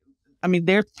why,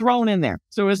 they're thrown in there.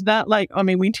 So it's not like,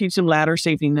 we teach them ladder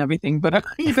safety and everything, but,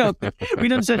 we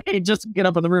don't say, hey, just get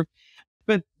up on the roof.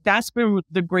 But that's been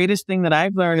the greatest thing that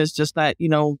I've learned, is just that,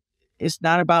 it's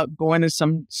not about going to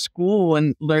some school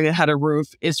and learning how to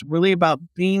roof. It's really about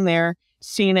being there,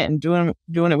 seeing it, and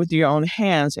doing it with your own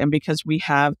hands. And because we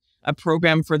have a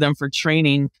program for them for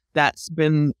training, that's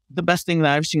been the best thing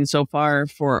that I've seen so far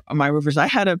for my roofers. I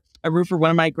had a roofer, one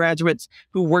of my graduates,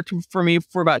 who worked for me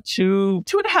for about two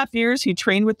and a half years. He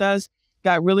trained with us,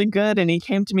 got really good. And he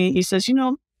came to me, he says,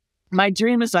 my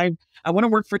dream is I want to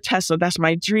work for Tesla. That's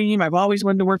my dream. I've always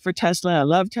wanted to work for Tesla. I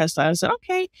love Tesla. I said,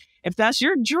 okay, if that's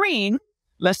your dream,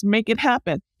 let's make it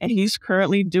happen. And he's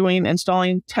currently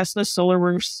installing Tesla solar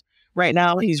roofs right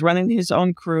now. He's running his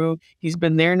own crew. He's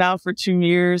been there now for 2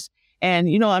 years. And,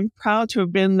 I'm proud to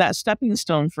have been that stepping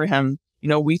stone for him.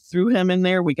 We threw him in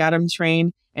there, we got him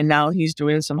trained, and now he's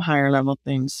doing some higher level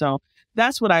things. So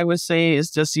that's what I would say is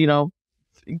just,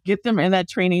 get them in that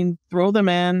training, throw them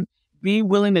in, be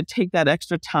willing to take that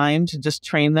extra time to just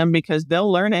train them, because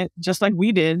they'll learn it just like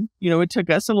we did. It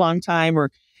took us a long time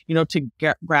to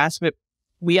grasp it.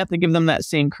 We have to give them that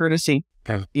same courtesy,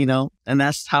 and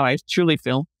that's how I truly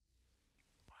feel.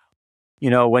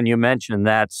 When you mention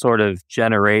that sort of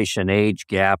generation age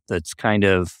gap, that's kind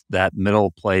of that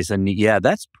middle place. And yeah,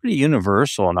 that's pretty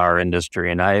universal in our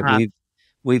industry. And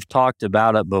we've talked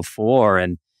about it before.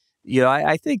 And,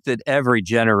 I think that every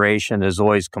generation has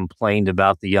always complained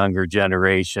about the younger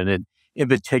generation. And in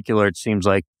particular, it seems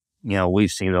like,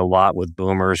 we've seen a lot with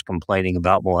boomers complaining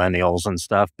about millennials and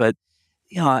stuff. But,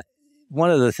 you know, one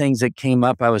of the things that came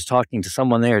up, I was talking to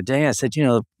someone the other day, I said,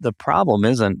 the problem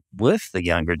isn't with the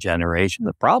younger generation.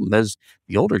 The problem is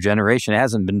the older generation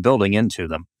hasn't been building into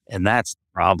them. And that's the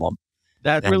problem.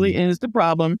 That really is the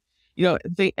problem.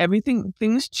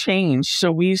 Things change.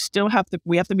 So we have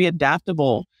to be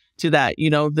adaptable to that.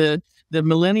 The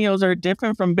millennials are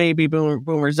different from baby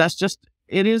boomers.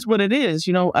 It is what it is.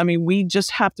 We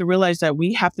just have to realize that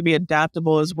we have to be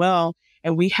adaptable as well.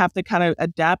 And we have to kind of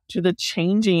adapt to the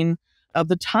changing of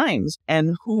the times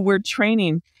and who we're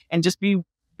training, and just be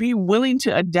willing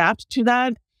to adapt to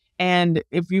that. And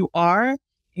if you are,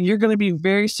 you're going to be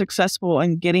very successful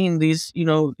in getting these,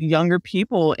 younger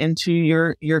people into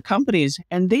your companies.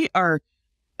 And they are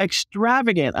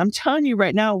extravagant. I'm telling you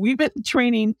right now, we've been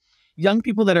training young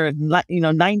people that are,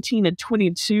 19 and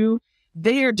 22.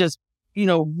 They are just,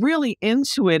 really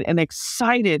into it and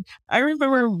excited. I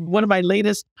remember one of my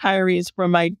latest hirees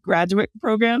from my graduate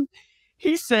program.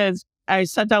 He says, I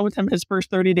sat down with him his first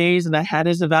 30 days and I had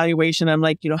his evaluation. I'm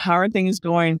like, how are things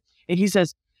going? And he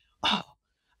says, oh,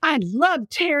 I love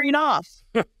tearing off.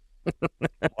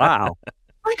 Wow.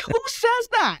 Like, who says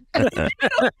that? Do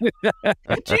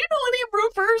you know any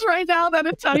roofers right now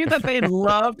that'll tell you that they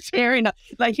love tearing up?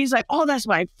 Like, he's like, oh, that's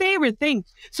my favorite thing.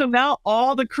 So now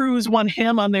all the crews want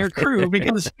him on their crew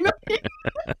because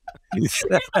he's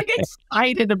like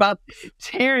excited about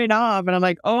tearing off. And I'm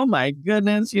like, oh my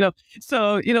goodness,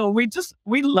 So,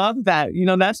 we love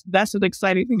that. That's an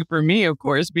exciting thing for me, of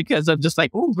course, because I'm just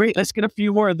like, oh, great, let's get a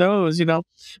few more of those,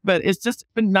 But it's just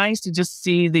been nice to just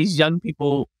see these young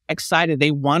people excited.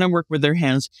 They want to work with their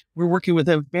hands. We're working with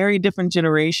a very different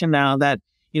generation now that,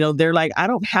 they're like, I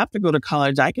don't have to go to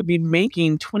college. I could be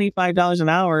making $25 an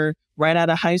hour right out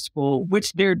of high school,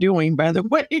 which they're doing, by the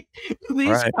way.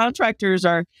 These contractors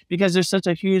are, because there's such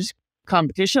a huge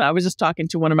competition. I was just talking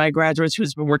to one of my graduates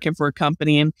who's been working for a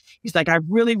company, and he's like, I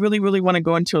really, really, really want to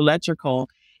go into electrical.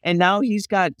 And now he's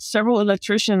got several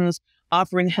electricians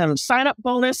offering him sign-up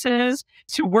bonuses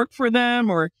to work for them,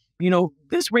 or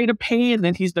this rate of pay, and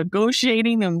then he's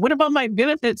negotiating. And what about my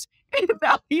benefits? And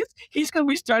now he's going to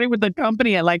be starting with the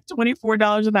company at like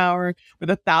 $24 an hour with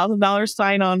 $1,000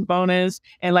 sign-on bonus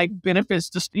and like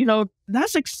benefits. Just,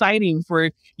 that's exciting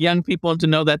for young people to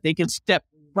know that they can step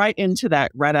right into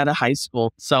that right out of high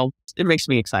school. So it makes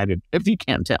me excited, if you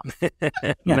can't tell.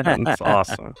 That's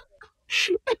awesome.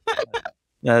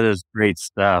 That is great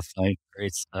stuff.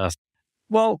 Great stuff.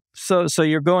 Well, so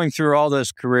you're going through all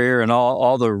this career and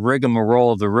all the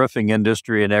rigmarole of the roofing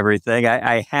industry and everything.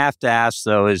 I have to ask,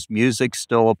 though, is music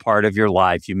still a part of your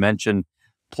life? You mentioned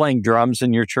playing drums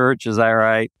in your church. Is that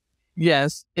right?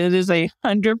 Yes, it is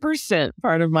 100%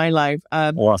 part of my life.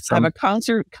 Awesome. I have a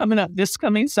concert coming up this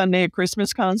coming Sunday, a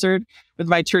Christmas concert with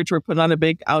my church. We're putting on a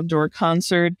big outdoor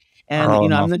concert.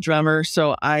 And, I'm the drummer.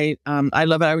 So I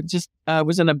love it. I just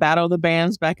was in a Battle of the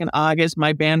Bands back in August.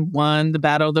 My band won the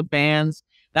Battle of the Bands.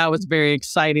 That was very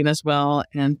exciting as well.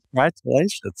 And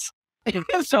congratulations.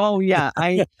 So, yeah,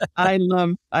 I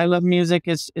love music.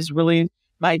 It's really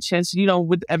my chance,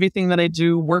 with everything that I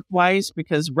do work-wise,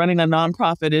 because running a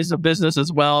nonprofit is a business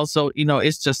as well. So,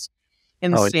 it's just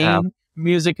insane. Yeah.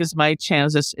 Music is my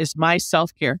chance. It's my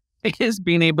self-care. It is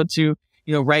being able to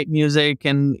write music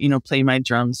and, play my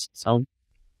drums. So,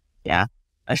 yeah,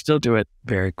 I still do it.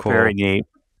 Very cool. Very neat.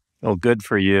 Well, good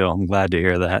for you. I'm glad to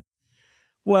hear that.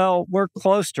 Well, we're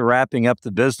close to wrapping up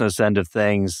the business end of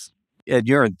things, and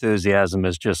your enthusiasm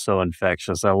is just so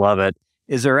infectious. I love it.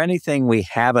 Is there anything we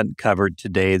haven't covered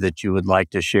today that you would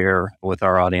like to share with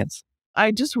our audience?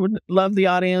 I just would love the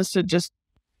audience to just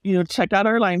check out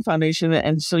our Line Foundation,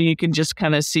 and so you can just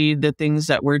kind of see the things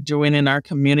that we're doing in our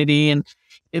community. And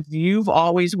if you've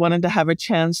always wanted to have a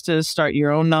chance to start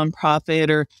your own nonprofit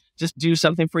or just do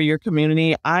something for your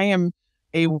community, I am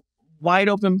a wide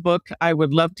open book. I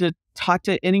would love to talk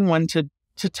to anyone to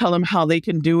tell them how they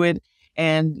can do it.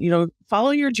 And,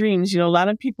 follow your dreams. A lot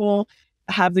of people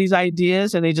have these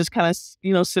ideas and they just kind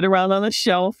of, sit around on the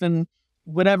shelf and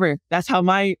whatever. That's how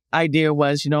my idea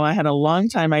was. I had a long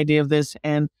time idea of this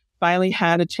and finally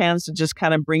had a chance to just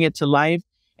kind of bring it to life.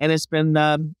 And it's been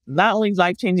not only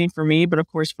life-changing for me, but of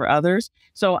course for others.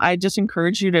 So I just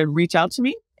encourage you to reach out to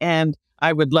me, and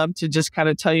I would love to just kind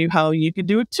of tell you how you could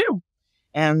do it too.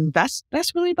 And that's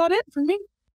really about it for me.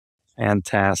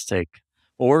 Fantastic.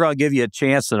 Well, we're going to give you a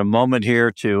chance in a moment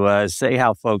here to say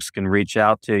how folks can reach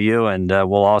out to you, and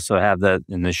we'll also have that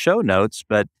in the show notes.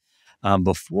 But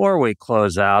Before we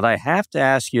close out, I have to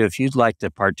ask you if you'd like to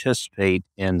participate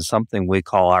in something we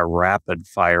call our rapid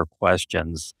fire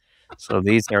questions. So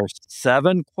these are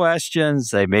 7 questions.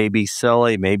 They may be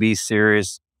silly, may be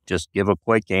serious. Just give a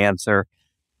quick answer.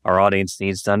 Our audience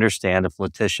needs to understand if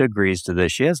Letitia agrees to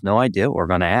this. She has no idea what we're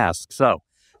going to ask. So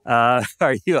are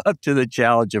you up to the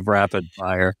challenge of rapid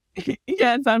fire?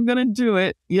 Yes, I'm going to do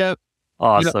it. Yep.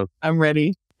 Awesome. I'm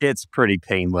ready. It's pretty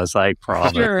painless, I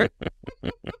promise. Sure.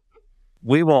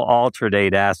 We will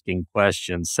alternate asking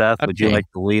questions. Seth, would you like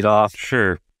to lead off?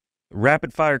 Sure.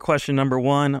 Rapid fire question number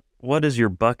 1. What is your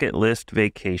bucket list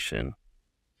vacation?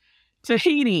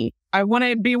 Tahiti. I want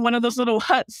to be one of those little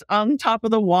huts on top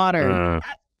of the water.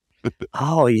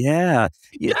 Oh, yeah.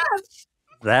 Yes.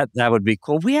 That would be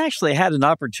cool. We actually had an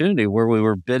opportunity where we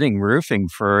were bidding roofing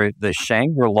for the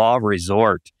Shangri-La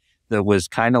Resort that was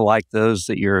kind of like those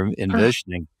that you're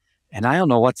envisioning. And I don't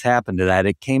know what's happened to that.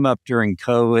 It came up during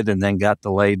COVID and then got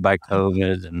delayed by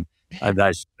COVID. And I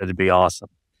thought it'd be awesome.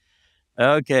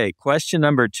 Okay, question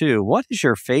number 2. What is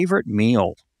your favorite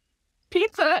meal?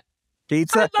 Pizza.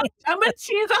 Pizza? I'm a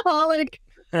cheeseaholic.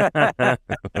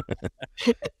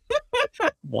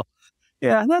 Well,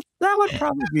 yeah, that would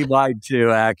probably be mine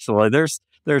too, actually. There's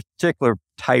a particular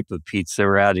type of pizza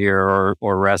around here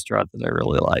or restaurant that I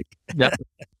really like. Yep.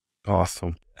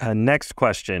 Awesome. Next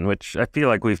question, which I feel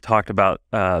like we've talked about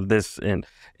this,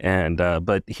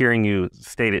 but hearing you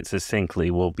state it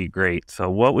succinctly will be great. So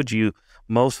what would you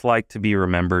most like to be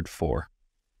remembered for?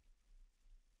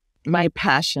 My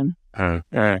passion.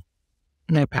 My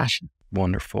passion.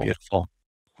 Wonderful. Beautiful.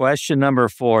 Question number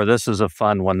 4. This is a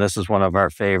fun one. This is one of our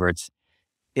favorites.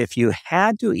 If you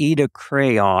had to eat a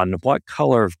crayon, what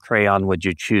color of crayon would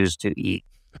you choose to eat?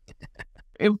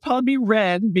 It would probably be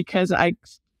red because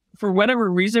for whatever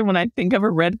reason, when I think of a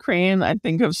red crayon, I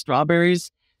think of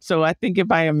strawberries. So I think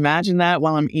if I imagine that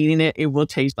while I'm eating it, it will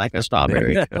taste like a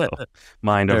strawberry.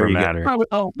 Mind over matter. Probably,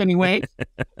 anyway.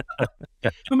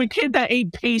 I'm a kid that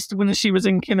ate paste when she was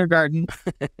in kindergarten.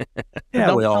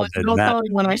 Yeah, we all did don't that. tell me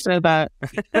when I said that.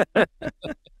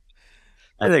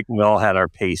 I think we all had our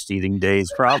paste eating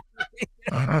days, probably.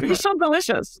 It's so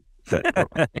delicious.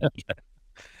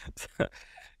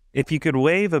 If you could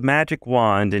wave a magic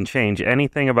wand and change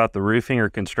anything about the roofing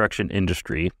or construction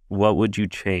industry, what would you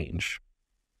change?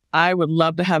 I would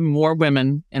love to have more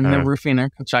women in the roofing or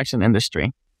construction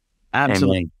industry.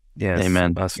 Absolutely. Amen. Yes,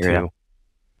 Amen. us too.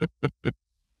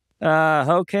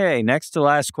 Okay, next to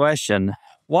last question.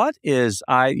 What is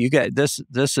you got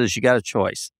a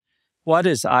choice. What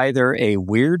is either a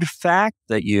weird fact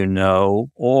that you know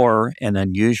or an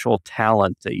unusual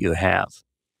talent that you have?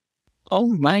 Oh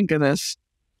my goodness.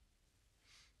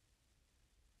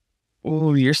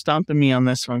 Oh, you're stomping me on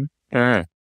this one. I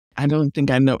don't think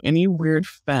I know any weird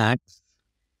facts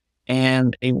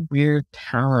and a weird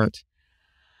talent.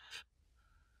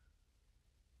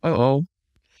 Uh-oh.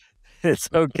 It's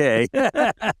okay.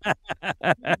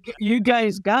 You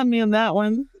guys got me on that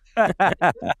one. Do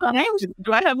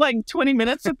I have like 20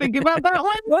 minutes to think about that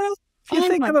one? Well, if you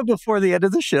think of it before the end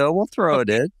of the show, we'll throw it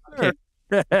in.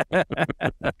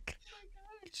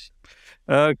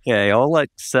 Okay, I'll let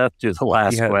Seth do the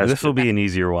last question. This will be an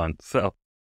easier one. So,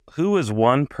 who is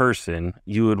one person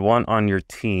you would want on your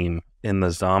team in the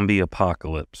zombie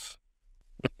apocalypse?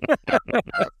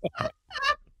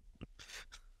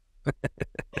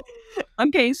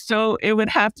 Okay, so it would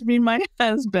have to be my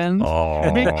husband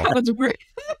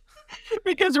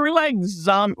because we're like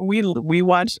we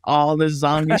watch all the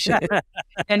zombie shit,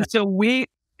 and so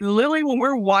Lily, when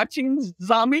we're watching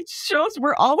zombie shows,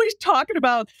 we're always talking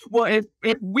about, well, if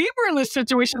we were in this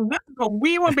situation, this is what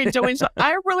we would be doing. So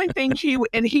I really think he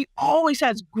always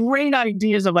has great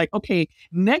ideas of like, okay,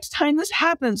 next time this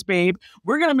happens, babe,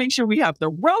 we're going to make sure we have the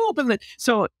rope.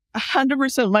 So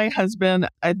 100% my husband,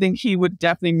 I think he would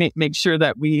definitely make sure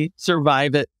that we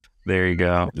survive it. There you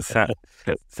go.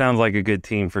 Sounds like a good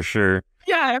team for sure.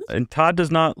 Yeah. And Todd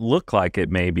does not look like it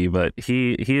maybe, but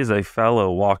he is a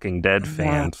fellow Walking Dead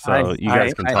fan. So you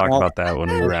guys can talk about that when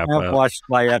we wrap up. I've watched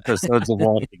my episodes of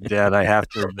Walking Dead, I have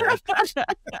to admit.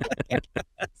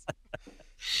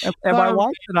 And my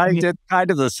wife and I did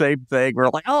kind of the same thing. We're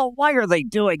like, oh, why are they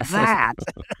doing that?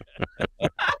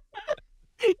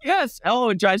 Yes. Oh,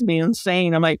 it drives me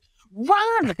insane. I'm like,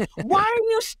 run! Why are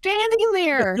you standing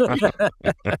there?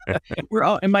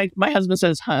 And my husband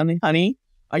says, honey,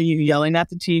 are you yelling at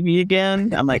the TV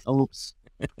again? I'm like, oops.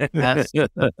 Yes.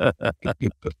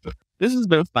 This has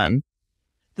been fun.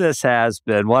 This has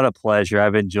been. What a pleasure.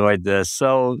 I've enjoyed this.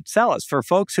 So tell us, for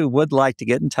folks who would like to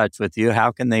get in touch with you,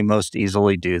 how can they most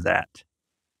easily do that?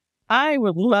 I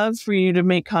would love for you to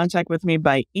make contact with me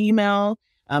by email.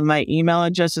 My email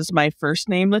address is my first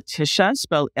name, Letitia,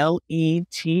 spelled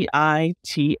Letitia,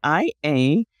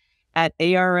 at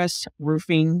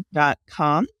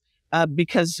arsroofing.com.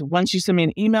 Because once you send me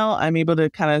an email, I'm able to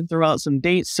kind of throw out some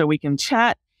dates so we can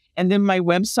chat. And then my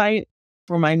website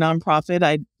for my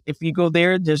nonprofit, if you go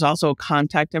there, there's also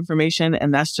contact information,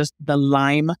 and that's just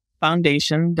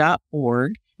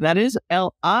thelimefoundation.org. That is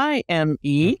LIME,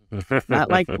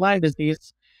 not like Lyme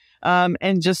disease.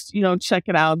 And just, check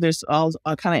it out. There's all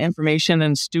kind of information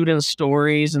and student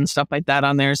stories and stuff like that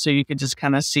on there. So you could just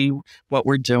kind of see what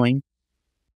we're doing.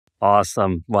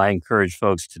 Awesome. Well, I encourage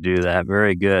folks to do that.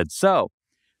 Very good. So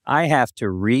I have to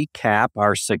recap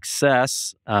our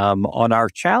success on our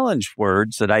challenge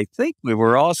words that I think we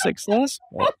were all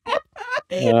successful.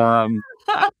 I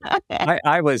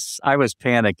was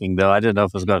panicking, though. I didn't know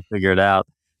if I was going to figure it out.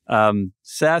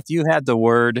 Seth, you had the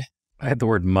word. I had the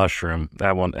word mushroom.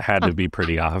 That one had to be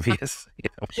pretty obvious.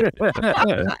 It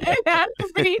had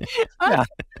to be. Yeah,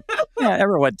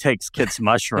 everyone takes kids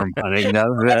mushroom hunting.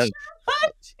 That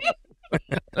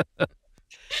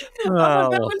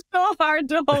was so hard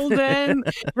to hold in.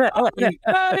 Oh my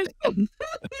God.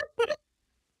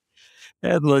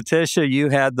 And Letitia, you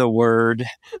had the word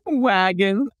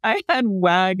wagon. I had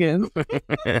wagon.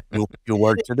 You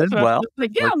worked it as well.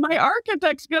 Like, yeah, my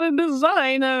architect's going to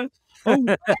design a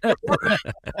wagon.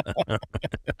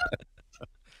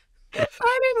 I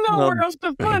didn't know where else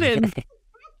to put it.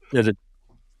 Did a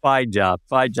fine job.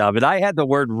 And I had the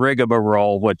word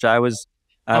rigmarole, which I was.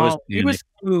 It was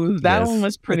smooth. That one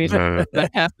was pretty smooth, I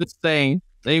have to say.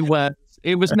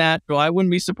 It was natural. I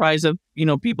wouldn't be surprised if,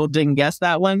 people didn't guess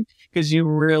that one, because you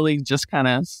really just kind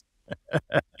of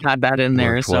had that in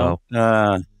there. So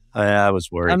I was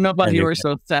worried. I don't know about you were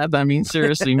so sad. I mean,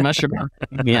 seriously, mushroom.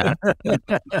 Yeah.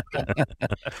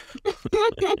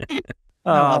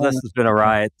 Oh, this has been a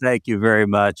riot. Thank you very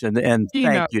much. And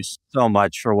thank you so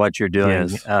much for what you're doing,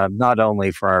 not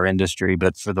only for our industry,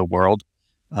 but for the world.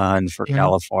 And for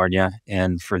California,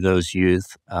 and for those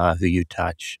youth who you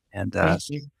touch. And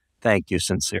thank you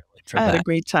sincerely for that. I had a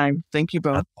great time. Thank you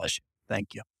both. God bless you.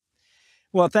 Thank you.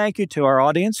 Well, thank you to our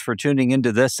audience for tuning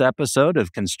into this episode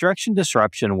of Construction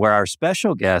Disruption, where our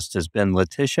special guest has been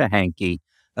Letitia Hanke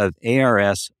of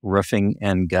ARS Roofing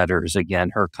and Gutters.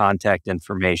 Again, her contact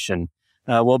information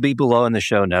will be below in the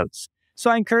show notes. So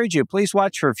I encourage you, please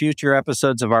watch for future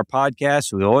episodes of our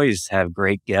podcast. We always have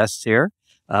great guests here.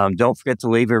 Don't forget to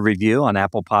leave a review on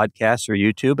Apple Podcasts or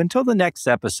YouTube. Until the next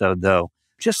episode, though,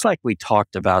 just like we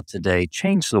talked about today,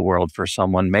 change the world for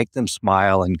someone, make them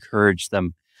smile, encourage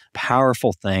them.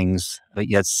 Powerful things, but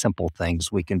yet simple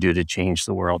things we can do to change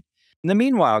the world. In the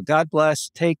meanwhile, God bless,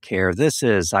 take care. This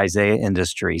is Isaiah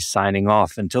Industries signing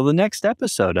off until the next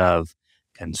episode of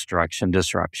Construction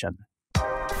Disruption.